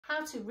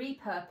how to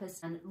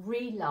repurpose and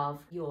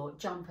re-love your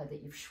jumper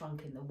that you've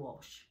shrunk in the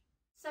wash.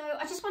 So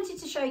I just wanted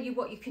to show you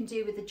what you can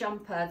do with the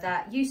jumper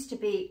that used to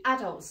be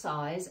adult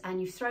size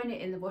and you've thrown it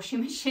in the washing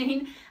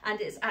machine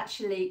and it's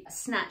actually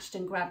snatched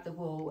and grabbed the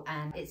wool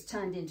and it's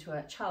turned into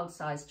a child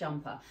size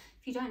jumper.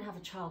 If you don't have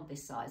a child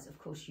this size, of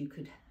course you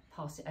could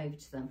pass it over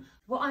to them.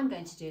 What I'm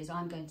going to do is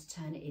I'm going to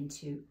turn it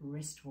into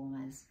wrist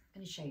warmers.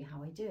 I'm going to show you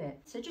how I do it.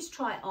 So just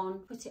try it on,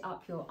 put it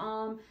up your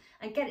arm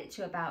and get it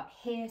to about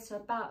here, so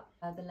about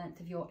the length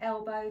of your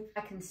elbow.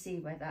 I can see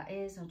where that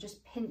is. I'll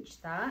just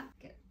pinch that,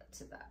 get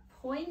to that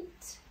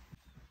point.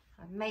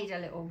 I've made a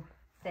little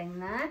thing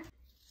there.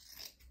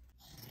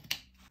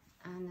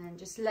 And then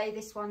just lay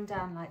this one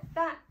down like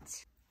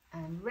that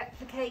and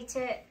replicate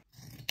it.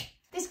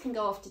 This can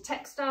go off to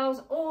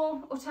textiles,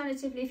 or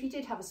alternatively, if you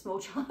did have a small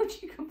child,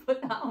 you can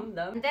put that on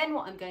them. And then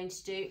what I'm going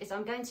to do is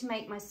I'm going to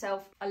make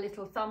myself a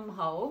little thumb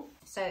hole.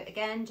 So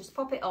again, just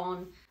pop it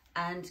on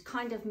and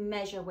kind of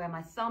measure where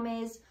my thumb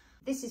is.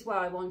 This is where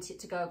I want it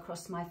to go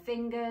across my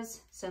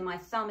fingers. So my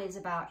thumb is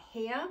about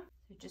here.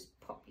 So just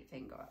pop your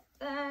finger up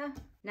there.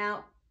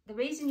 Now, the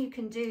reason you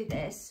can do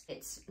this,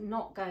 it's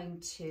not going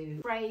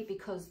to fray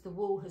because the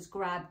wool has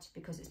grabbed,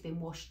 because it's been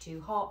washed too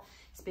hot.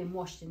 It's been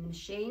washed in the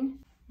machine.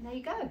 And there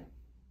you go.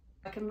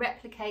 I can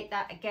replicate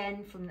that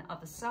again from the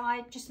other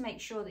side. Just make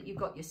sure that you've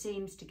got your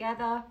seams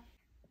together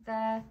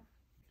there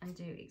and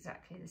do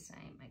exactly the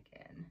same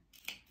again.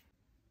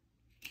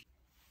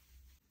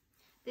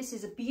 This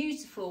is a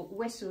beautiful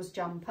whistles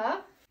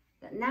jumper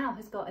that now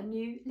has got a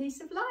new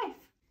lease of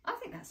life. I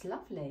think that's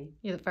lovely.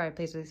 You look very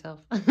pleased with yourself.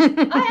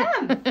 I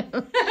am.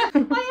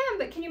 I am,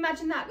 but can you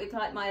imagine that with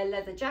like my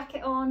leather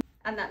jacket on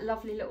and that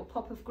lovely little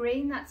pop of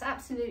green? That's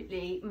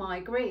absolutely my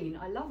green.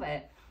 I love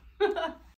it.